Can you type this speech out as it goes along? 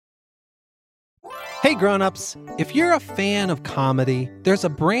Hey grown-ups, if you're a fan of comedy, there's a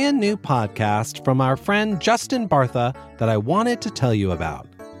brand new podcast from our friend Justin Bartha that I wanted to tell you about.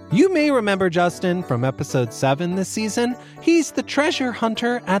 You may remember Justin from episode 7 this season. He's the treasure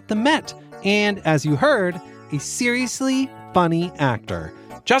hunter at the Met, and as you heard, a seriously funny actor.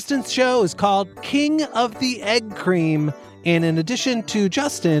 Justin's show is called King of the Egg Cream, and in addition to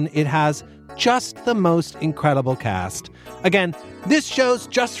Justin, it has just the most incredible cast. Again, this show's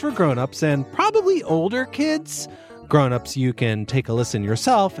just for grown-ups and probably older kids. Grown-ups, you can take a listen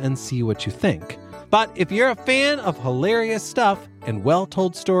yourself and see what you think. But if you're a fan of hilarious stuff and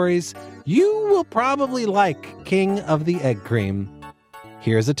well-told stories, you will probably like King of the Egg Cream.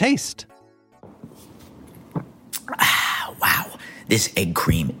 Here's a taste. Wow, this egg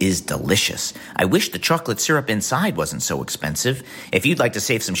cream is delicious. I wish the chocolate syrup inside wasn't so expensive. If you'd like to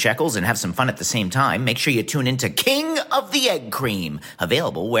save some shekels and have some fun at the same time, make sure you tune in to King of the Egg Cream,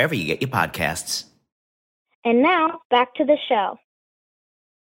 available wherever you get your podcasts. And now, back to the show.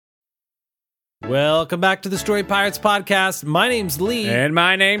 Welcome back to the Story Pirates podcast. My name's Lee. And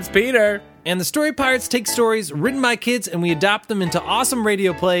my name's Peter. And the Story Pirates take stories written by kids and we adapt them into awesome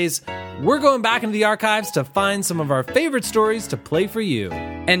radio plays. We're going back into the archives to find some of our favorite stories to play for you.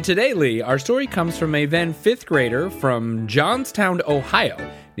 And today, Lee, our story comes from a then 5th grader from Johnstown, Ohio,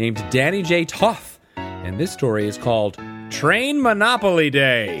 named Danny J. Toth. And this story is called Train Monopoly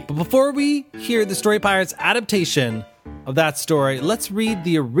Day. But before we hear the Story Pirates adaptation of that story, let's read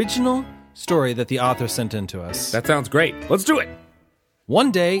the original story that the author sent in to us. That sounds great. Let's do it.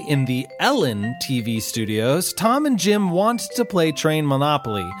 One day in the Ellen TV studios, Tom and Jim wanted to play Train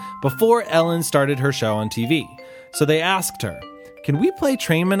Monopoly before Ellen started her show on TV. So they asked her, "Can we play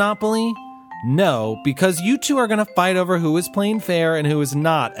Train Monopoly?" "No, because you two are going to fight over who is playing fair and who is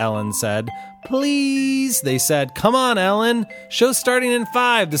not," Ellen said. "Please," they said. "Come on, Ellen. Show's starting in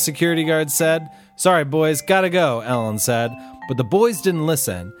 5, the security guard said. "Sorry, boys, gotta go," Ellen said. But the boys didn't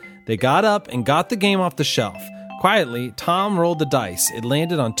listen. They got up and got the game off the shelf. Quietly, Tom rolled the dice. It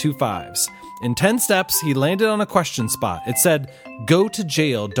landed on 2 5s. In 10 steps, he landed on a question spot. It said, "Go to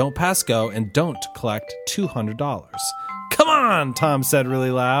jail, don't pass go, and don't collect $200. "Come on," Tom said really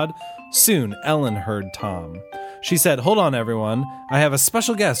loud. Soon, Ellen heard Tom. She said, "Hold on, everyone. I have a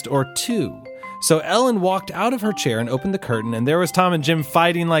special guest, or two." So Ellen walked out of her chair and opened the curtain, and there was Tom and Jim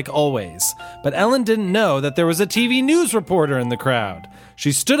fighting like always. But Ellen didn't know that there was a TV news reporter in the crowd.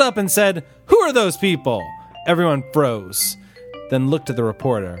 She stood up and said, "Who are those people?" Everyone froze, then looked at the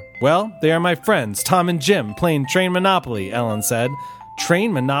reporter. "Well, they are my friends, Tom and Jim, playing Train Monopoly," Ellen said.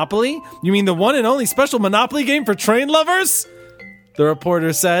 "Train Monopoly? You mean the one and only special Monopoly game for train lovers?" The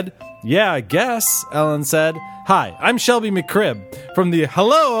reporter said. "Yeah, I guess," Ellen said. "Hi, I'm Shelby McCribb from the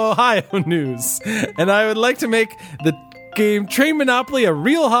Hello Ohio News, and I would like to make the game Train Monopoly a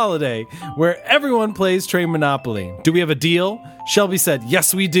real holiday where everyone plays Train Monopoly. Do we have a deal?" Shelby said,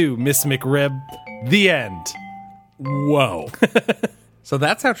 "Yes, we do, Miss McRib." The end. Whoa. So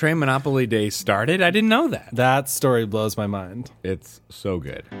that's how Train Monopoly Day started? I didn't know that. That story blows my mind. It's so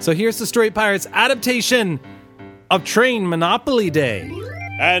good. So here's the Story Pirates adaptation of Train Monopoly Day.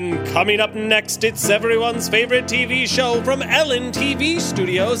 And coming up next, it's everyone's favorite TV show from Ellen TV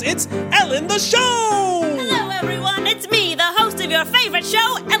Studios. It's Ellen the Show! Hello, everyone. It's me, the host of your favorite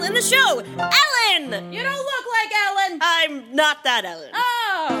show, Ellen the Show. Ellen! You don't look like Ellen. I'm not that Ellen.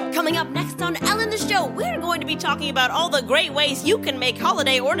 Oh! Coming up next on Ellen the Show, we're going to be talking about all the great ways you can make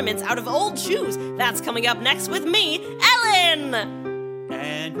holiday ornaments out of old shoes. That's coming up next with me, Ellen!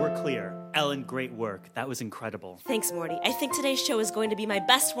 And we're clear. Ellen, great work. That was incredible. Thanks, Morty. I think today's show is going to be my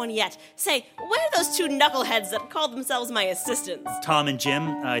best one yet. Say, where are those two knuckleheads that call themselves my assistants? Tom and Jim,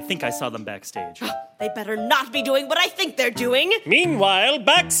 I think I saw them backstage. They better not be doing what I think they're doing. Meanwhile,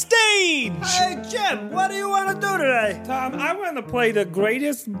 backstage! Hey, Jim, what do you want to do today? Tom, I want to play the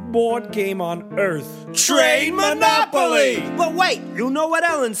greatest board game on Earth. Train Monopoly! But wait, you know what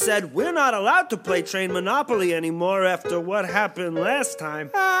Ellen said? We're not allowed to play Train Monopoly anymore after what happened last time.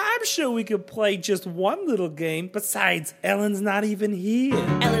 I'm sure we could play just one little game. Besides, Ellen's not even here.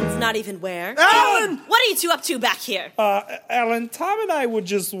 Ellen's not even where? Ellen! What are you two up to back here? Ellen, Tom and I were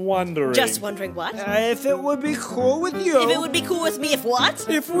just wondering. Just wondering what? If it would be cool with you. If it would be cool with me if what?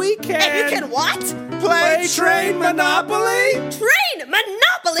 If we can... If you can what? Play Train Monopoly? Train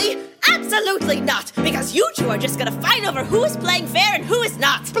Monopoly? Absolutely not, because you two are just gonna fight over who is playing fair and who is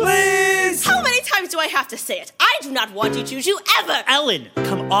not. Please! How many times do I have to say it? I do not want you two to ever... Ellen,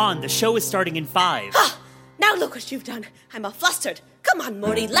 come on. The show is starting in 5. Now look what you've done. I'm all flustered. Come on,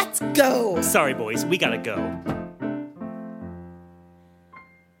 Morty, let's go. Sorry, boys. We gotta go.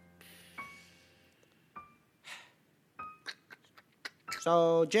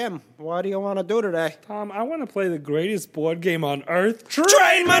 So, Jim, what do you want to do today? Tom, I want to play the greatest board game on earth.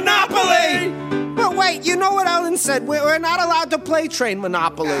 Train Monopoly! But wait, you know what Ellen said? We're not allowed to play Train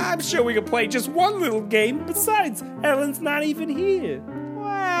Monopoly. I'm sure we could play just one little game. Besides, Ellen's not even here.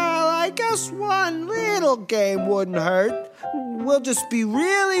 Well, I guess one little game wouldn't hurt. We'll just be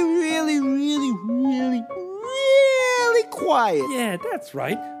really, really, really, really, really quiet. Yeah, that's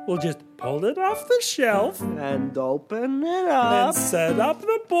right. We'll just pull it off the shelf And open it and up. set up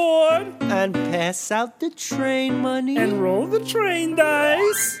the board And pass out the train money. and roll the train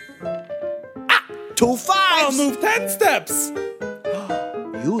dice. 2 5s. I'll move 10 steps.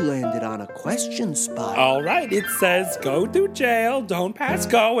 You landed on a question spot. All right, it says go to jail, don't pass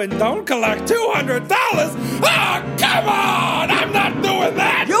go, and don't collect $200. Ah, come on! I'm not doing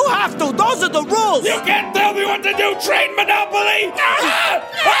that! You have to. Those are the rules. You can't tell me what to do, Train Monopoly!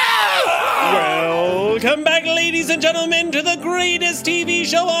 Welcome back, ladies and gentlemen, to the greatest TV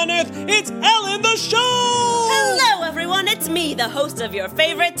show on earth. It's Ellen the Show! Hello, everyone. It's me, the host of your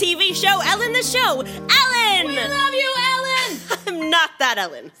favorite TV show, Ellen the Show, Ellen! We love you, Ellen! I'm not that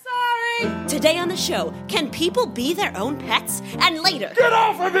Ellen. Sorry! Today on the show, can people be their own pets? And later... Get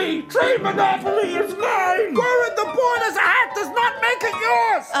off of me! Train Monopoly is mine! Where the board as a hat does not make it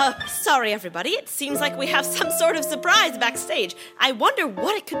yours. Sorry, everybody. It seems like we have some sort of surprise backstage. I wonder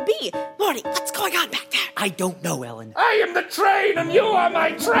what it could be. Morty, what's going on back there? I don't know, Ellen. I am the train and you are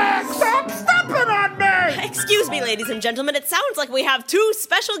my tracks! Stop stepping on me. Excuse me, ladies and gentlemen. It sounds like we have 2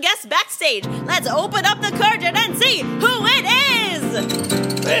 special guests backstage. Let's open up the curtain and see who it is!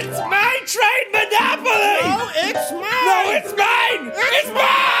 It's my Train Monopoly! No, it's mine. No, it's mine! It's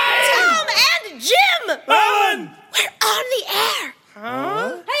mine! Tom and Jim! Ellen! We're on the air!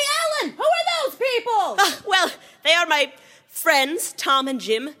 Hey, Ellen! Who are those people? Well, they are my friends, Tom and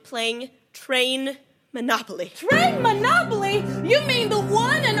Jim, playing Train Monopoly. Train Monopoly? You mean the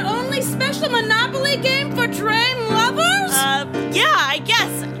one and only special Monopoly game for train lovers? Yeah, I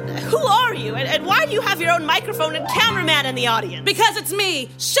guess. Who are you? And why do you have your own microphone and cameraman in the audience? Because it's me,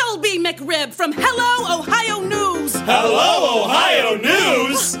 Shelby McRib from Hello, Ohio News. Hello, Ohio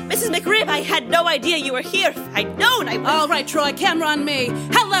News! Mrs. McRib, I had no idea you were here. If I'd known, I would... All right, Troy, camera on me.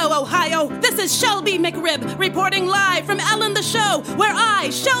 Hello, Ohio. This is Shelby McRib reporting live from Ellen the Show, where I,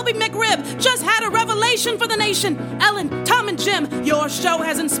 Shelby McRib, just had a revelation for the nation. Ellen, Tom, and Jim, your show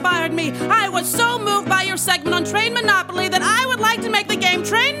has inspired me. I was so moved by your segment on Train Monopoly that I would like to make the game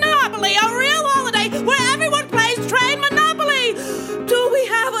Train Monopoly a real holiday where everyone plays Train Monopoly. Do we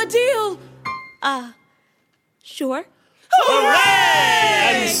have a deal? Sure.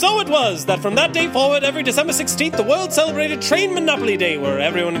 Hooray! And so it was that from that day forward, every December 16th, the world celebrated Train Monopoly Day, where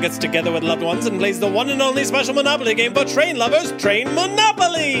everyone gets together with loved ones and plays the one and only special Monopoly game for train lovers, Train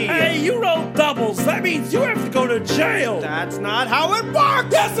Monopoly! Hey, you rolled doubles. That means you have to go to jail. That's not how it works.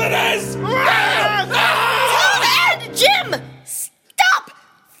 Yes, it is! Tom and Jim! Stop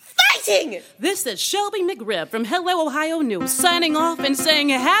fighting! This is Shelby McRib from Hello, Ohio News, signing off and saying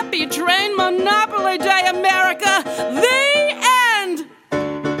Happy Train Monopoly Day, America! The end!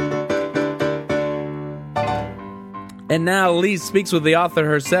 And now Lee speaks with the author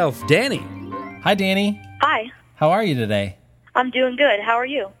herself, Danny. Hi, Danny. Hi, How are you today? I'm doing good. How are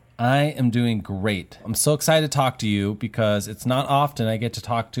you? I am doing great. I'm so excited to talk to you because it's not often I get to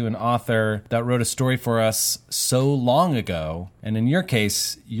talk to an author that wrote a story for us so long ago. And in your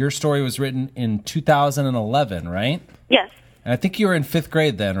case, your story was written in 2011, right? Yes, And I think you were in 5th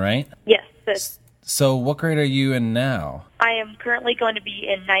grade then, right? yes. But So what grade are you in now? I am currently going to be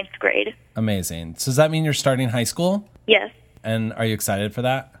in 9th grade. Amazing. So does that mean you're starting high school? Yes, And are you excited for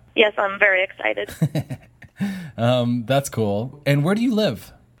that? yes, I'm very excited. That's cool. And where do you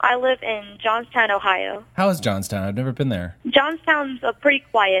live? I live in Johnstown, Ohio. How is Johnstown? I've never been there. Johnstown's a pretty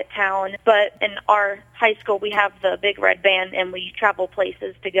quiet town, but in our high school we have the Big Red Band and we travel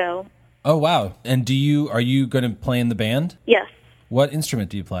places to go. Oh, wow. And are you going to play in the band? Yes. What instrument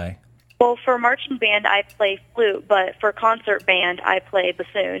do you play? Well, for marching band I play flute, but for concert band I play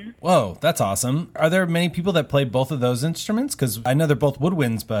bassoon. Whoa, that's awesome. Are there many people that play both of those instruments? Because I know they're both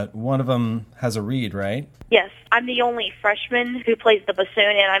woodwinds, but one of them has a reed, right? Yes, I'm the only freshman who plays the bassoon,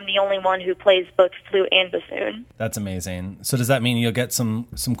 and I'm the only one who plays both flute and bassoon. That's amazing. So does that mean you'll get some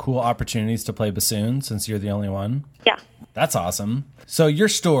cool opportunities to play bassoon since you're the only one? Yeah. That's awesome. So your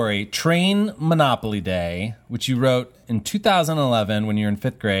story, Train Monopoly Day, which you wrote in 2011 when you were in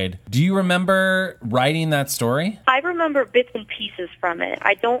 5th grade. Do you remember writing that story? I remember bits and pieces from it.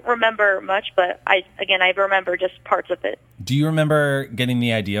 I don't remember much, but I remember just parts of it. Do you remember getting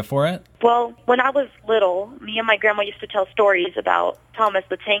the idea for it? Well, when I was little, me and my grandma used to tell stories about Thomas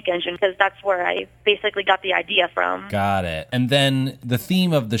the Tank Engine because that's where I basically got the idea from. Got it. And then the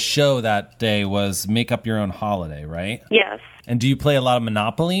theme of the show that day was make up your own holiday, right? Yes. And do you play a lot of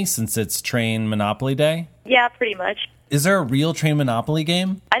Monopoly since it's Train Monopoly Day? Yeah, pretty much. Is there a real Train Monopoly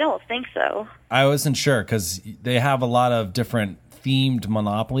game? I don't think so. I wasn't sure because they have a lot of different themed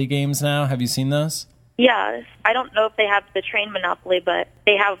Monopoly games now. Have you seen those? Yeah, I don't know if they have the Train Monopoly, but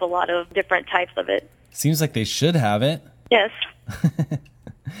they have a lot of different types of it. Seems like they should have it. Yes.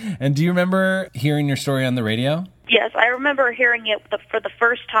 And do you remember hearing your story on the radio? Yes, I remember hearing it for the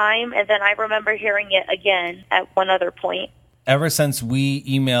first time, and then I remember hearing it again at one other point. Ever since we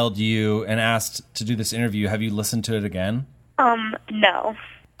emailed you and asked to do this interview, have you listened to it again? No.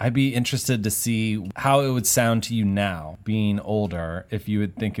 I'd be interested to see how it would sound to you now, being older, if you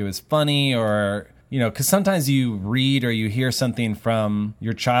would think it was funny or, you know, because sometimes you read or you hear something from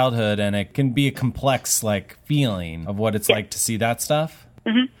your childhood and it can be a complex, like, feeling of what it's like to see that stuff.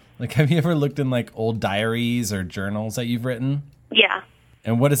 Mm-hmm. Like, have you ever looked in, like, old diaries or journals that you've written? Yeah.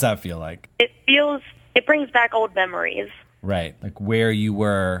 And what does that feel like? It brings back old memories. Right. Like where you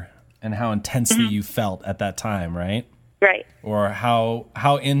were and how intensely you felt at that time, right? Right. Or how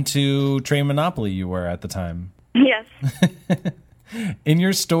into Train Monopoly you were at the time. Yes. In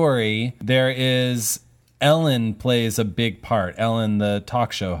your story, there is Ellen plays a big part. Ellen, the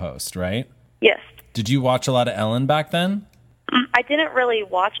talk show host, right? Yes. Did you watch a lot of Ellen back then? I didn't really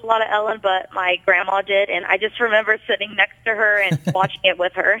watch a lot of Ellen, but my grandma did, and I just remember sitting next to her and watching it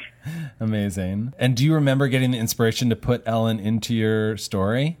with her. Amazing. And do you remember getting the inspiration to put Ellen into your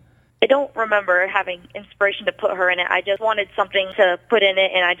story? I don't remember having inspiration to put her in it. I just wanted something to put in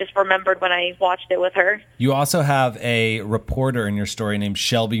it, and I just remembered when I watched it with her. You also have a reporter in your story named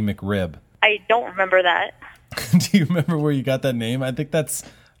Shelby McRib. I don't remember that. Do you remember where you got that name? I think that's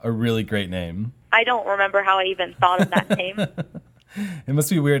a really great name. I don't remember how I even thought of that name. It must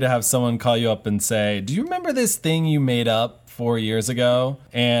be weird to have someone call you up and say, do you remember this thing you made up 4 years ago?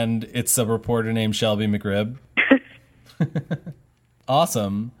 And it's a reporter named Shelby McRib.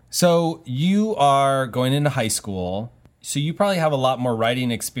 Awesome. So you are going into high school. So you probably have a lot more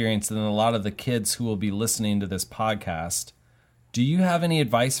writing experience than a lot of the kids who will be listening to this podcast. Do you have any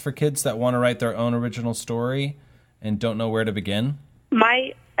advice for kids that want to write their own original story and don't know where to begin?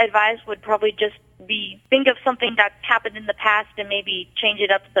 My advice would probably just be think of something that's happened in the past and maybe change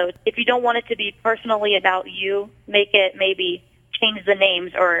it up. So if you don't want it to be personally about you, make it maybe change the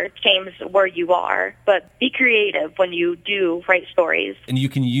names or change where you are. But be creative when you do write stories. And you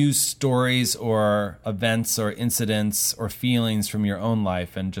can use stories or events or incidents or feelings from your own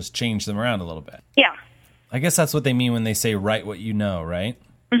life and just change them around a little bit. Yeah. I guess that's what they mean when they say write what you know, right?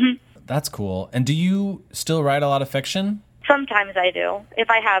 Mm-hmm. That's cool. And do you still write a lot of fiction? Sometimes I do, if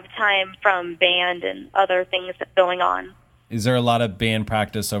I have time from band and other things going on. Is there a lot of band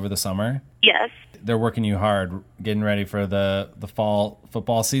practice over the summer? Yes. They're working you hard, getting ready for the fall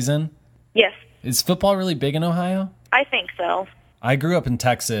football season? Yes. Is football really big in Ohio? I think so. I grew up in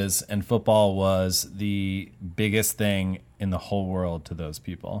Texas, and football was the biggest thing in the whole world to those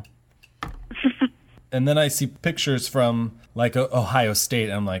people. And then I see pictures from, like, Ohio State,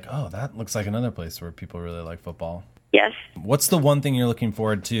 and I'm like, oh, that looks like another place where people really like football. Yes. What's the one thing you're looking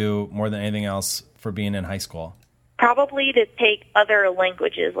forward to more than anything else for being in high school? Probably to take other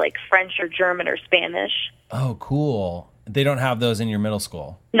languages like French or German or Spanish. Oh, cool. They don't have those in your middle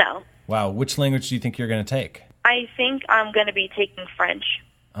school? No. Wow. Which language do you think you're going to take? I think I'm going to be taking French.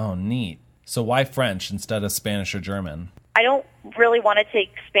 Oh, neat. So why French instead of Spanish or German? I don't really want to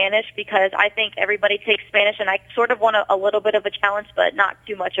take Spanish because I think everybody takes Spanish, and I sort of want a little bit of a challenge, but not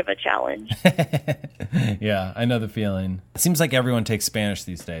too much of a challenge. Yeah, I know the feeling. It seems like everyone takes Spanish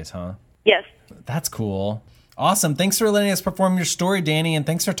these days, huh? Yes. That's cool. Awesome. Thanks for letting us perform your story, Danny, and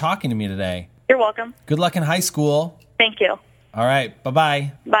thanks for talking to me today. You're welcome. Good luck in high school. Thank you. All right.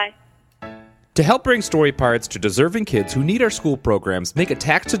 Bye-bye. Bye. To help bring Story Pirates to deserving kids who need our school programs, make a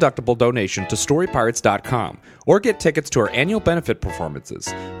tax-deductible donation to StoryPirates.com or get tickets to our annual benefit performances.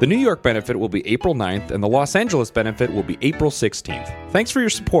 The New York benefit will be April 9th, and the Los Angeles benefit will be April 16th. Thanks for your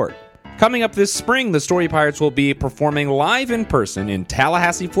support. Coming up this spring, the Story Pirates will be performing live in person in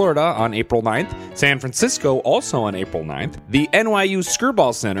Tallahassee, Florida on April 9th, San Francisco also on April 9th, the NYU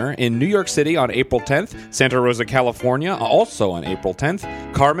Skirball Center in New York City on April 10th, Santa Rosa, California also on April 10th,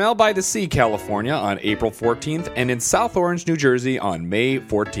 Carmel by the Sea, California on April 14th, and in South Orange, New Jersey on May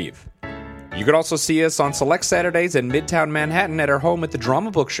 14th. You can also see us on select Saturdays in Midtown Manhattan at our home at the Drama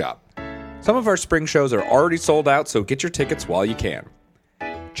Bookshop. Some of our spring shows are already sold out, so get your tickets while you can.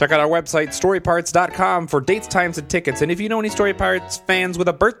 Check out our website, StoryPirates.com, for dates, times, and tickets. And if you know any Story Pirates fans with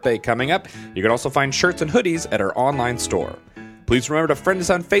a birthday coming up, you can also find shirts and hoodies at our online store. Please remember to friend us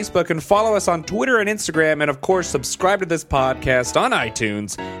on Facebook and follow us on Twitter and Instagram. And, of course, subscribe to this podcast on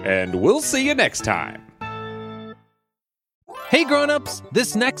iTunes. And we'll see you next time. Hey grown-ups,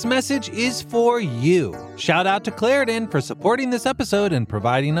 this next message is for you. Shout out to Claritin for supporting this episode and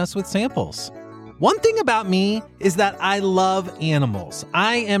providing us with samples. One thing about me is that I love animals.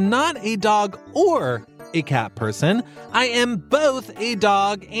 I am not a dog or a cat person. I am both a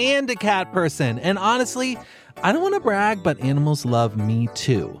dog and a cat person. And honestly, I don't want to brag, but animals love me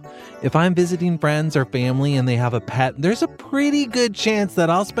too. If I'm visiting friends or family and they have a pet, there's a pretty good chance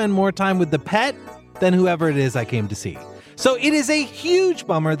that I'll spend more time with the pet than whoever it is I came to see. So it is a huge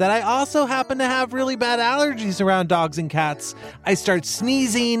bummer that I also happen to have really bad allergies around dogs and cats. I start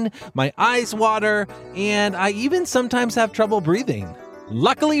sneezing, my eyes water, and I even sometimes have trouble breathing.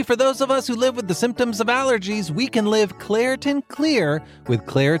 Luckily for those of us who live with the symptoms of allergies, we can live Claritin Clear with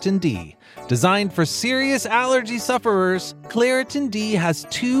Claritin D. Designed for serious allergy sufferers, Claritin D has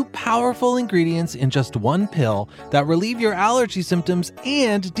 2 powerful ingredients in just one pill that relieve your allergy symptoms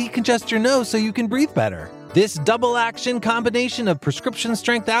and decongest your nose so you can breathe better. This double-action combination of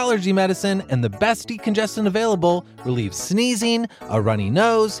prescription-strength allergy medicine and the best decongestant available relieves sneezing, a runny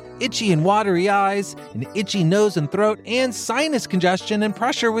nose, itchy and watery eyes, an itchy nose and throat, and sinus congestion and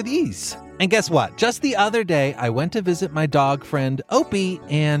pressure with ease. And guess what? Just the other day, I went to visit my dog friend, Opie,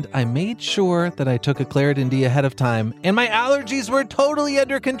 and I made sure that I took a Claritin D ahead of time, and my allergies were totally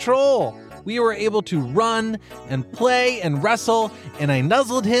under control. We were able to run and play and wrestle, and I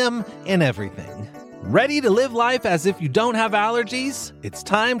nuzzled him and everything. Ready to live life as if you don't have allergies? It's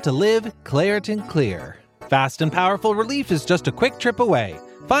time to live Claritin Clear. Fast and powerful relief is just a quick trip away.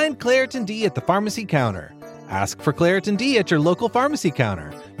 Find Claritin D at the pharmacy counter. Ask for Claritin D at your local pharmacy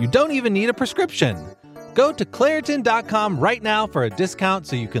counter. You don't even need a prescription. Go to Claritin.com right now for a discount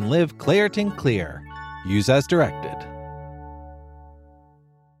so you can live Claritin Clear. Use as directed.